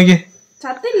അതിന്റെ നോക്കി,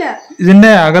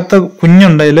 ഇതിന്റെ അകത്ത്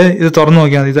കുഞ്ഞുണ്ടതില്. ഇത് തുറന്നു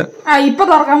നോക്കിയാൽ മതി. ഇത് ഇപ്പൊ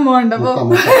തുറക്കാൻ പോകണ്ട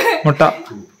മുട്ട.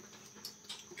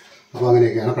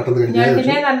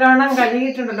 ഞണ്ടിനെ നല്ലോണം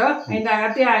കഴുകിയിട്ടുണ്ടല്ലോ. അതിന്റെ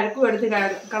അകത്തെ അഴുക്കും എടുത്ത്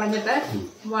കളഞ്ഞിട്ട്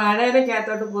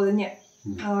വാഴയിലേക്കകത്തോട്ട് പൊതിഞ്ഞ്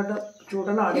അങ്ങോട്ട്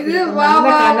ചൂടണം.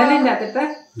 കനലിന്റെ അകത്തിട്ട്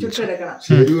ചുട്ടെടുക്കണം.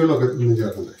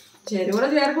 ചേരുവകൾ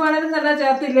ചേർക്കുവാണെങ്കിലും നല്ല,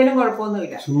 ചേർത്തില്ലേലും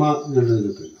കുഴപ്പമൊന്നുമില്ല.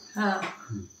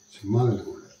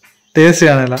 ടേസ്റ്റ്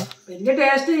ആണല്ല, വലിയ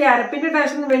ടേസ്റ്റ്. ഈ അരപ്പിന്റെ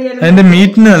ടേസ്റ്റ് ഒന്നും വലിയ. അതിന്റെ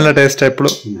മീറ്റിന് നല്ല ടേസ്റ്റ്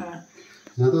എപ്പോഴും.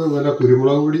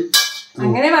 കുരുമുളക് പൊടി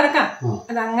അങ്ങനെ വറക്കാം,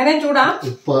 അത് അങ്ങനെ ചൂടാം.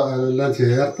 എല്ലാം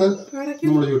ചേർത്ത്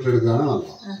നമ്മൾ ചുട്ടെടുക്കുകയാണ് നല്ലത്.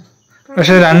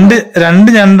 പക്ഷെ രണ്ട്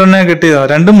ഞണ്ടെണ്ണ കിട്ടിയതോ,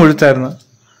 രണ്ടും മുഴുത്തായിരുന്നു.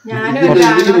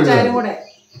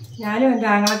 ഞാനും എന്റെ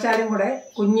ആങ്ങളച്ചാരും കൂടെ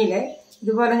കുഞ്ഞിലെ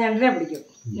ഇതുപോലെ ഞണ്ടിനെ പിടിക്കും.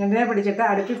 ഞണ്ടിനെ പിടിച്ചിട്ട്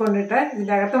അടുപ്പിൽ കൊണ്ടിട്ട്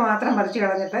ഇതിന്റെ അകത്ത് മാത്രം പറിച്ചു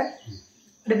കളഞ്ഞിട്ട്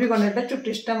അടുപ്പിൽ കൊണ്ടിട്ട്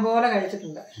ചുട്ടിഷ്ടം പോലെ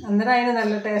കഴിച്ചിട്ടുണ്ട്. അന്നേരം അതിന്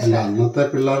നല്ല ടേസ്റ്റ്. അന്നത്തെ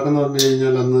പിള്ളേർക്കെന്ന് പറഞ്ഞു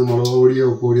കഴിഞ്ഞാൽ അന്ന് മുളക് പൊടിയോ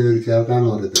ഉപ്പ് പൊടിയോ ചേർക്കാന്ന്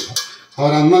പറയത്തില്ല.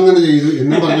 അവരന്നങ്ങനെ ചെയ്തു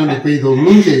എന്ന് പറഞ്ഞോണ്ട് ഇപ്പൊ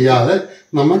ഇതൊന്നും ചെയ്യാതെ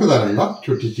നമുക്ക് തരണ്ട,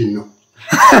 ചുട്ടിച്ചിന്നു.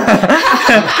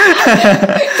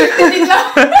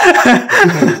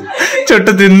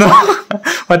 ചുട്ട് തിന്നു.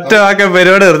 ഒറ്റ വാക്ക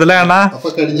പരിപാടി നിർത്തില്ല. കാണാ അപ്പൊ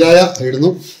കടിഞ്ചായ ഇടുന്നു.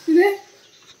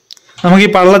 നമുക്ക് ഈ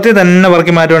പള്ളത്തിൽ തന്നെ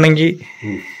പറക്കി മാറ്റുവാണെങ്കിൽ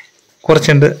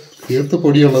കുറച്ചുണ്ട്. തീർത്ത്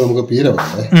പൊടിയുള്ളത് നമുക്ക് പീര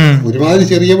വേണ്ടേ. ഒരുമാതിരി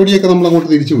ചെറിയ പൊടിയൊക്കെ നമ്മൾ അങ്ങോട്ട്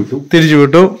തിരിച്ചു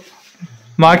വിട്ടു.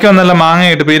 ബാക്കി ഒന്നല്ല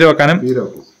മാങ്ങ ഇട്ട് പീര വെക്കാനും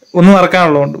ഒന്ന്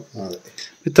വറക്കാനുള്ളതുകൊണ്ട്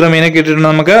ഇത്ര മീനൊക്കെ ഇട്ടിട്ടുണ്ട്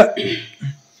നമുക്ക്.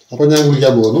 അപ്പൊ ഞാൻ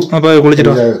കുളിക്കാൻ പോകുന്നു. അപ്പൊ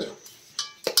കുളിച്ചിട്ടോ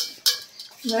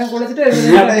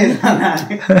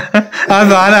ആ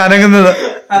സാധനം അനങ്ങുന്നത്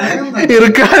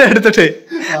ഇറുക്കാനെടുത്തിട്ടേ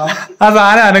ആ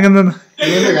സാധനം അനങ്ങുന്നത്.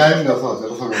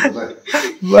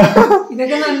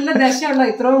 ഇതൊക്കെ നല്ല ദശയുണ്ടോ,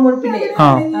 ഇത്രയും മുഴുപ്പില്ലേ.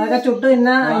 അതൊക്കെ ചുട്ട്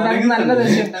തിന്നാ നല്ല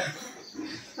ദശയുണ്ട്.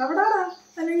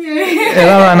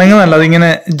 ഏതാ അനങ്ങുന്നല്ല, അതിങ്ങനെ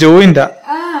ജോയിന്റാ.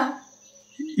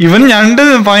 ഇവൻ ഞണ്ട്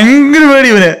ഭയങ്കര പേടി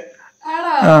ഇവന്.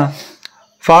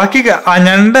 ബാക്കി ആ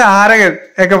ഞണ്ട് ആരകൻ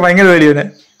ഒക്കെ ഭയങ്കര പേടി ഇവന്.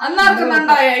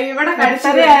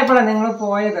 ആയപ്പോഴാണ് നിങ്ങൾ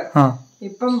പോയത്.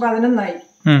 ഇപ്പം 11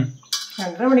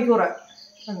 2.5 മണിക്കൂർ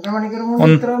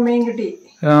കൊണ്ട് ഇത്ര മീൻ കിട്ടി.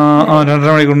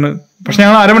 2.5 മണിക്കൂറിന്. പക്ഷെ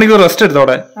ഞങ്ങൾ 1/2 മണിക്കൂർ റെസ്റ്റ് എടുത്തു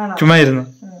അവിടെ, ചുമ്മാ ഇരുന്ന്.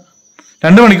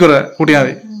 2 മണിക്കൂർ കൂട്ടിയാൽ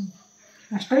മതി.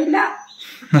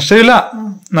 നഷ്ടമില്ല.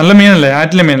 നല്ല മീനല്ലേ,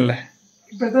 ആറ്റിലെ മീനല്ലേ.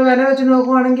 ഇപ്പോഴത്തെ വില വെച്ച്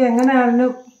നോക്കുവാണെങ്കിൽ എങ്ങനെയാണ്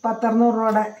 100-600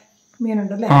 രൂപയുടെ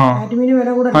മീനുണ്ടല്ലേ. ആറ്റുമീന് വില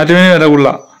കൂടുതൽ.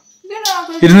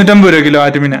 250 രൂപ കിലോ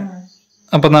ആറ്റുമീന്.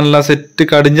 അപ്പൊ നല്ല സെറ്റ്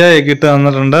കടിഞ്ചായൊക്കെ ഇട്ട്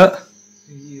തന്നിട്ടുണ്ട്.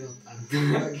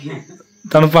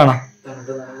 തണുപ്പാണോ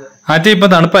ആറ്റി? ഇപ്പൊ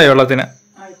തണുപ്പായി വെള്ളത്തിന്.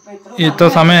 ഇത്ര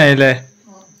സമയായില്ലേ?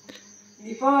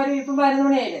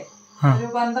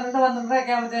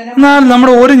 എന്നാലും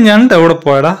നമ്മുടെ ഒരു ഞണ്ട് എവിടെ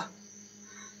പോയടാ?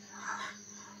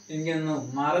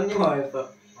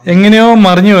 എങ്ങനെയോ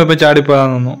മറിഞ്ഞു പോയപ്പോ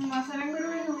ചാടിപ്പോയാന്ന് തോന്നുന്നു.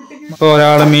 ഇപ്പൊ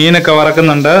ഒരാള് മീനൊക്കെ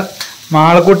വറക്കുന്നുണ്ട്.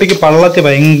 മാളക്കുട്ടിക്ക് പള്ളത്തി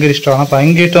ഭയങ്കര ഇഷ്ടമാണ്.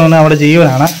 ഭയങ്കര ഇഷ്ടം അവിടെ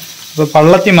ജീവനാണ്. അപ്പൊ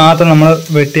പള്ളത്തി മാത്രം നമ്മൾ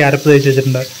വെട്ടി അരപ്പ് തേച്ച്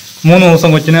വെച്ചിട്ടുണ്ട്. 3 ദിവസം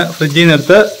കൊച്ചിന് ഫ്രിഡ്ജിൽ നിന്ന്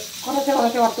എടുത്ത്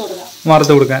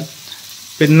വറുത്ത് കൊടുക്കാൻ.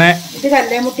 പിന്നെ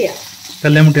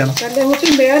കല്ലേമുട്ടിയാണോ?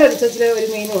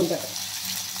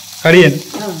 കടിയൻ.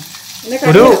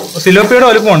 ഒരു സിലോപ്പിയുടെ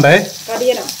വലുപ്പമുണ്ടേ.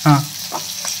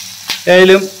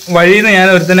 ഏതായാലും വഴിയിൽ നിന്ന് ഞാൻ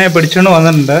ഒരുത്തനെ പിടിച്ചോണ്ട്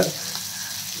വന്നിട്ടുണ്ട്.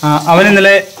 അവൻ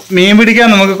ഇന്നലെ മീൻ പിടിക്കാൻ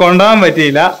നമുക്ക് കൊണ്ടുപോകാൻ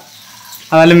പറ്റിയില്ല.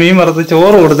 അതല്ല മീൻ വറുത്ത്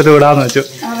ചോറ് കൊടുത്തിട്ട് വിടാന്ന് വെച്ചു.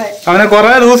 അവനെ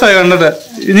കുറെ ദിവസമായി കണ്ടിട്ട്.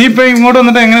 ഇനിയിപ്പോ ഇങ്ങോട്ട്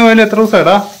വന്നിട്ട് എങ്ങനെ പോയാലും എത്ര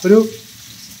ദിവസമായിടാ?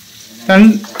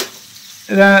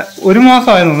 ഒരു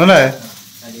മാസമായി തോന്നുന്നു അല്ലേ?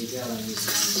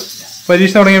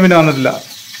 പരീക്ഷ തുടങ്ങിയ പിന്നെ വന്നിട്ടില്ല.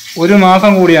 1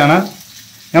 മാസം കൂടിയാണ്.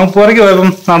 ഞാൻ ഉപ്പുറയ്ക്ക് പോയപ്പം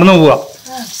നടന്നു പോവാ.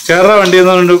 കേരള വണ്ടി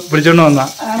കൊണ്ട് പിടിച്ചോണ്ട് വന്ന.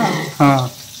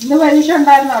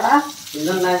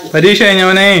 പരീക്ഷ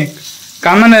കഴിഞ്ഞവനെ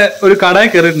കണ്ണന് ഒരു കടയിൽ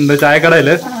കയറിയിട്ടുണ്ട്,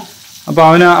 ചായക്കടയില്. അപ്പൊ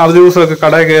അവന് അവധി ദിവസമൊക്കെ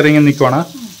കടയിൽ കയറി ഇങ്ങനെ നിൽക്കുവാണ്.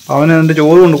 അപ്പൊ അവന് എന്റെ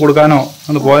ചോറ് കൊണ്ട് കൊടുക്കാനോ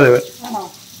അത് പോയത്.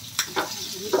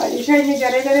 പരീക്ഷ കഴിഞ്ഞ്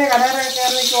ചെറിയ ചെറിയ കടകളൊക്കെ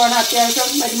കയറി നിൽക്കുവാണ്. അത്യാവശ്യം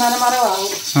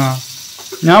വരുമാനമാർഗമാകും. ആ,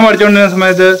 ഞാൻ പഠിച്ചുകൊണ്ടിരുന്ന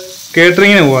സമയത്ത്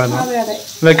കേറ്ററിങ്ങിന് പോവായിരുന്നു. അതെ അതെ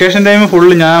വെക്കേഷൻ ടൈം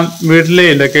ഫുള്ള് ഞാൻ വീട്ടിലേ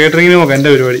ഇല്ല, കേറ്ററിങ്ങിന് പോകാം എന്റെ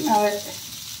പരിപാടി. അതെ,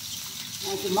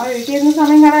 ചുമ്മാ വീട്ടിൽ ഇരുന്ന്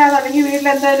സമയം കളയാതെ അല്ലെങ്കിൽ വീട്ടിൽ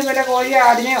എന്തായാലും വല്ല കോഴിയോ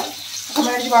ആടിനെയോ ഒക്കെ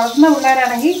മേടിച്ച് വളർത്തുന്ന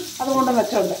പിള്ളേരാണെങ്കിൽ അതുകൊണ്ട്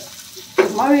മെച്ചമുണ്ട്.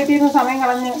 ചുമ്മാ വീട്ടിൽ നിന്ന് സമയം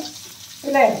കളഞ്ഞ്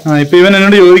അല്ലേ. ആ, ഇപ്പൊ ഇവൻ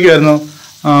എന്നോട് ചോദിക്കുമായിരുന്നു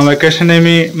വെക്കേഷൻ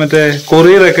ടൈമിൽ മറ്റേ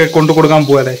കൊറിയറൊക്കെ കൊണ്ടു കൊടുക്കാൻ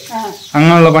പോവാല്ലേ,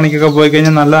 അങ്ങനെയുള്ള പണിക്കൊക്കെ പോയി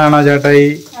കഴിഞ്ഞാൽ നല്ലതാണോ ചേട്ടായി,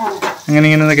 അങ്ങനെ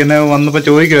ഇങ്ങനെ എന്നെ വന്നപ്പോ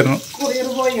ചോദിക്കുമായിരുന്നു.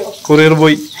 കൊറിയർ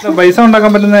പോയി പൈസ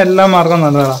ഉണ്ടാക്കാൻ പറ്റുന്ന എല്ലാ മാർഗം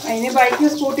നല്ലതാണ്. ബൈക്ക്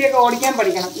സ്കൂട്ടിയൊക്കെ ഓടിക്കാൻ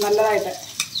പഠിക്കണം നല്ലതായിട്ട്.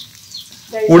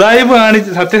 ഉടായ്പ കാണിച്ച്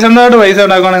സത്യസന്ധമായിട്ട് പൈസ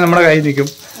ഉണ്ടാക്കുകയാണെങ്കിൽ നമ്മുടെ കയ്യിൽ നിൽക്കും.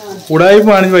 ഉടായ്പ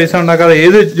കാണിച്ച് പൈസ ഉണ്ടാക്കാതെ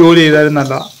ഏത് ജോലി ചെയ്താലും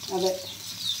നല്ലതാണ്.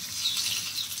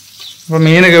 അപ്പൊ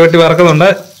മീനൊക്കെ വെട്ടി വറക്കുന്നുണ്ട്.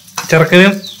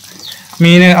 ചെറുക്കനും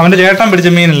മീന് അവന്റെ ചേട്ടൻ പിടിച്ച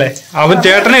മീനല്ലേ, അവൻ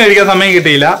ചേട്ടനെ കഴിക്കാൻ സമയം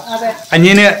കിട്ടിയില്ല,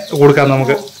 അനിയന് കൊടുക്കാം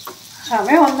നമുക്ക്.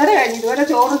 സമയം 1:30 കഴിഞ്ഞു, ഇതുവരെ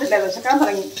ചോറുണ്ടില്ല, വിശക്കാൻ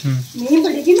തുടങ്ങി. മീൻ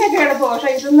പിടിക്കുന്നൊക്കെ എളുപ്പം, പക്ഷെ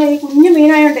ഇതൊന്നും ഈ കുഞ്ഞു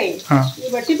മീനായോണ്ടേ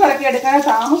ഈ വെട്ടിപ്പറക്കി എടുക്കാൻ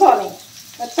താമസമാണ്.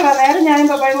 എത്ര നേരം ഞാനും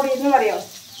പപ്പായും കൂടി ഇരുന്നറിയോ.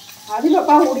 ആദ്യം പപ്പ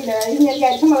കൂടിയില്ല, കഴിഞ്ഞ് എനിക്ക്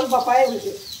അരിശം വന്ന് പപ്പായെ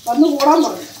വിളിച്ചു വന്ന് കൂടാൻ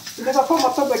പറഞ്ഞു. പിന്നെ പപ്പ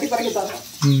മൊത്തം വെട്ടിപ്പറക്കി തന്നു.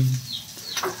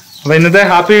 അപ്പൊ ഇന്നത്തെ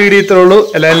ഹാപ്പി വീഡിയോ ഇത്രേ ഉള്ളൂ.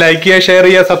 എല്ലാവരും ലൈക്ക് ചെയ്യുക, ഷെയർ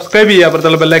ചെയ്യുക, സബ്സ്ക്രൈബ് ചെയ്യുക,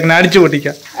 അപ്പുറത്തുള്ള ബെല്ലൈക്കൻ അടിച്ചു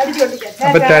പൊട്ടിക്കുക.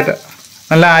 അപ്പൊ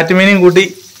നല്ല ആറ്റുമീനും കൂട്ടി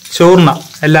ചോറിന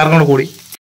എല്ലാവർക്കും കൂടി.